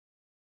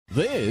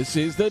This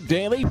is the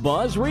Daily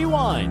Buzz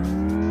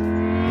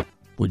Rewind.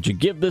 Would you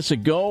give this a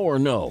go or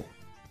no?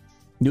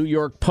 New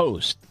York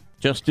Post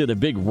just did a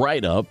big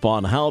write-up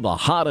on how the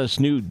hottest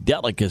new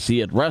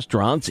delicacy at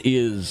restaurants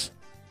is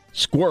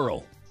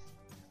squirrel.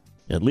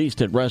 At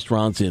least at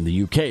restaurants in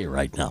the UK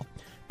right now.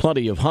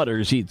 Plenty of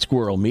hunters eat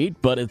squirrel meat,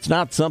 but it's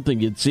not something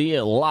you'd see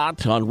a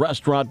lot on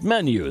restaurant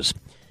menus.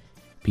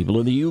 People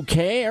in the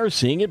UK are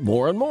seeing it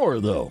more and more,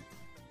 though.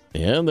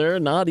 And they're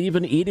not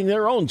even eating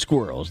their own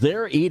squirrels.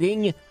 They're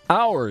eating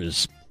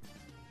ours.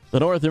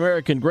 The North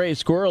American gray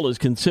squirrel is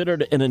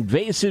considered an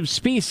invasive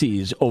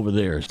species over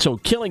there, so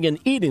killing and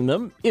eating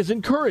them is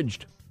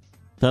encouraged.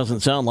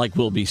 Doesn't sound like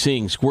we'll be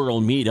seeing squirrel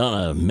meat on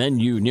a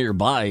menu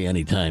nearby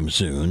anytime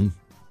soon,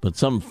 but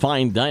some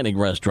fine dining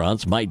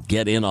restaurants might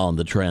get in on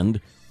the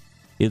trend.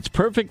 It's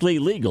perfectly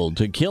legal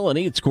to kill and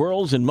eat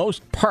squirrels in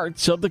most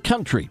parts of the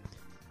country.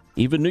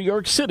 Even New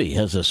York City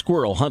has a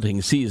squirrel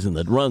hunting season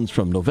that runs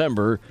from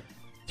November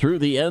through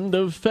the end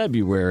of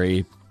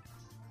February.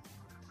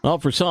 Well,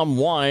 for some,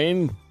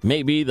 wine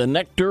may be the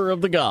nectar of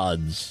the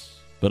gods,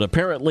 but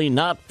apparently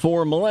not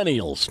for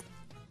millennials.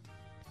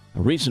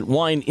 A recent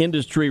wine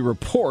industry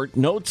report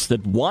notes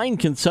that wine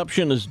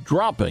consumption is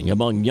dropping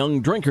among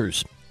young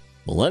drinkers.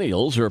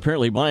 Millennials are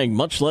apparently buying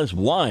much less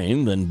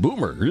wine than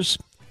boomers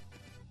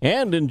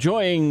and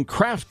enjoying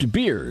craft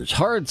beers,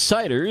 hard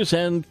ciders,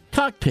 and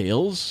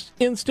cocktails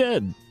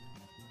instead.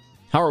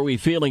 How are we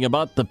feeling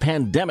about the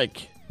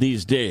pandemic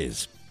these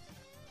days?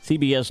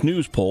 CBS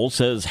News poll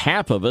says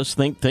half of us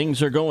think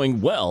things are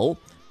going well.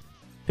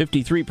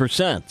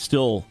 53%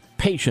 still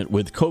patient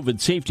with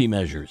COVID safety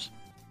measures.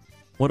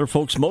 What are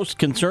folks most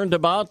concerned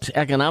about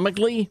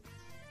economically?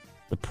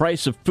 The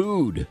price of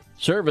food,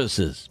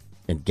 services,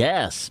 and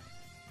gas.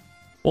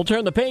 We'll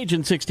turn the page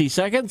in 60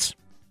 seconds.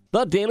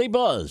 The Daily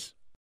Buzz.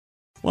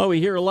 Well,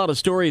 we hear a lot of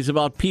stories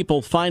about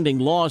people finding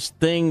lost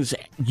things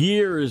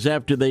years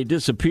after they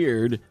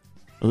disappeared.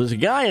 Well, there's a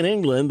guy in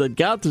England that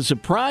got the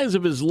surprise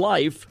of his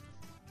life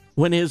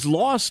when his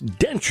lost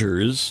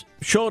dentures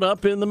showed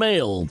up in the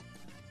mail.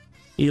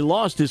 He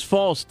lost his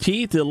false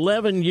teeth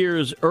 11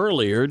 years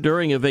earlier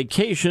during a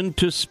vacation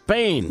to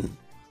Spain.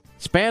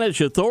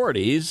 Spanish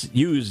authorities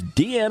used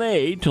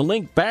DNA to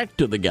link back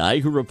to the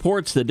guy who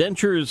reports the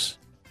dentures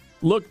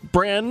look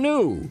brand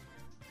new,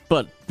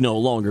 but no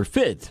longer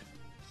fit.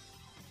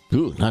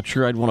 Ooh, not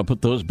sure I'd want to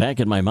put those back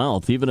in my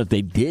mouth, even if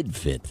they did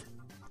fit.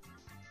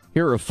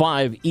 Here are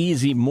 5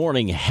 easy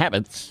morning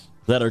habits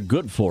that are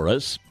good for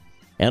us,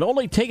 and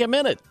only take a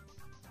minute.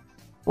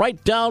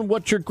 Write down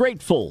what you're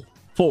grateful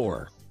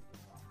for.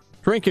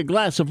 Drink a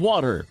glass of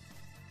water.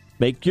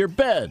 Make your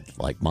bed,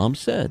 like Mom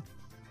said.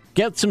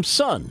 Get some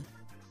sun,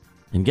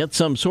 and get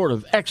some sort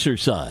of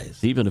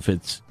exercise, even if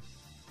it's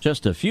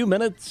just a few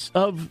minutes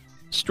of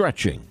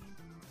stretching.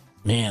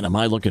 Man, am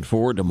I looking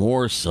forward to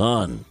more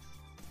sun.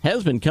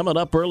 Has been coming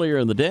up earlier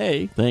in the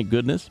day, thank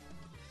goodness.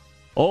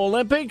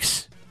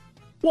 Olympics?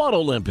 What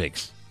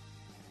Olympics?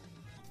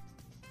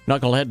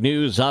 Knucklehead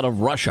news out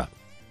of Russia,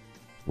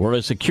 where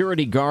a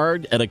security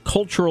guard at a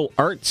cultural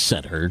arts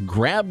center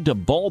grabbed a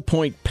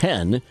ballpoint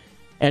pen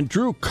and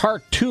drew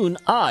cartoon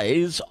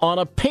eyes on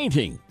a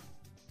painting.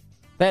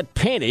 That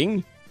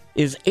painting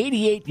is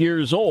 88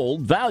 years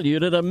old,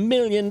 valued at $1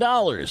 million.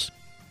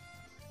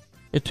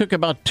 It took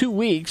about 2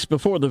 weeks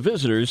before the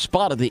visitors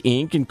spotted the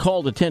ink and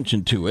called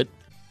attention to it.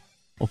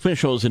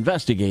 Officials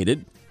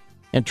investigated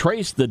and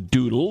traced the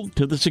doodle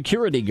to the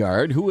security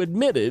guard, who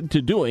admitted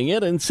to doing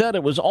it and said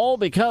it was all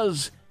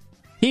because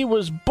he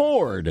was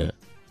bored.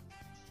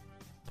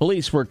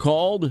 Police were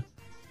called.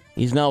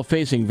 He's now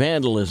facing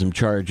vandalism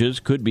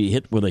charges, could be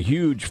hit with a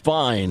huge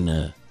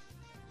fine.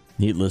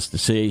 Needless to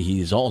say,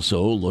 he's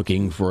also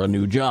looking for a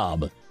new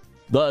job.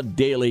 The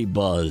Daily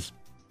Buzz.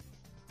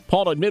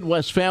 Paul at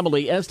Midwest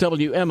Family,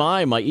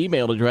 SWMI, my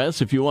email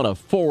address if you want to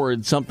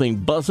forward something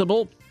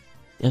buzzable.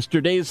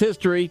 Yesterday's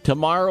history,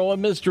 tomorrow a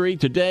mystery,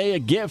 today a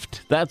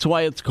gift. That's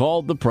why it's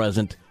called the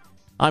present.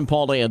 I'm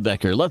Paul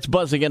Landecker. Let's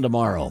buzz again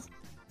tomorrow.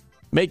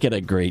 Make it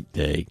a great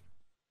day.